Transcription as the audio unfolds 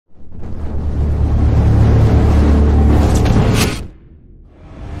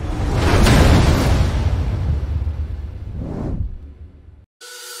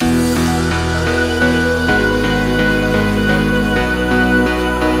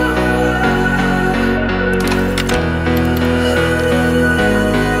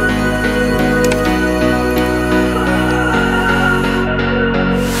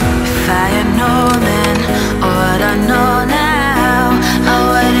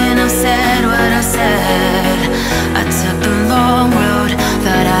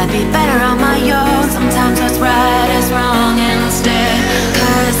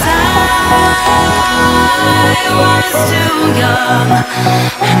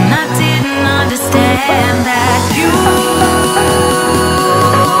and I didn't understand that you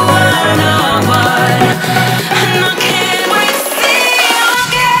are the one, and I can't wait to see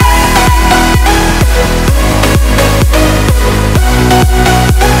you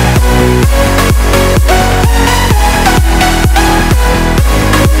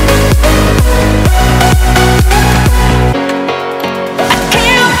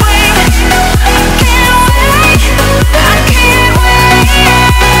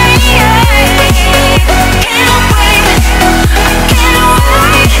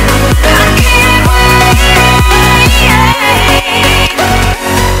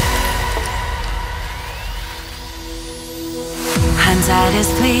hindsight is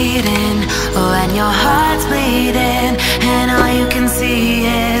fleeting, oh, and your heart's bleeding, and all you can see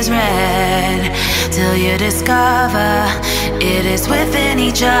is red, till you discover it is within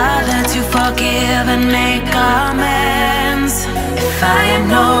each other to forgive and make amends. If I had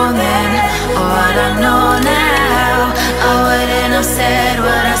known then, or what I know now, I wouldn't have said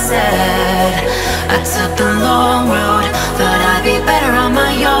what I said. I took the long road, thought I'd be better on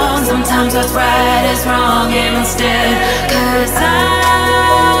my own. Sometimes what's right is wrong instead, 'cause I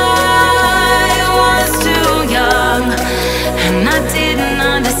was too young, and I didn't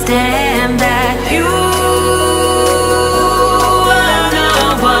understand that you are the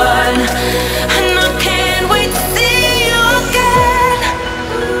one, and I can't wait to see you again.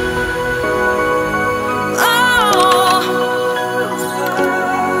 Oh,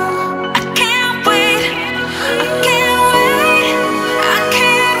 I can't wait, I can't wait, I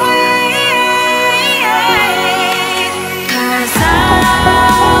can't wait, 'cause I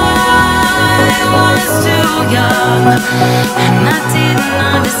was too young, and I didn't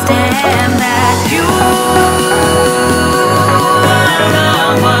understand that you are the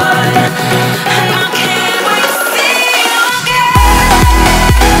one, and I can't wait to see you can't wait.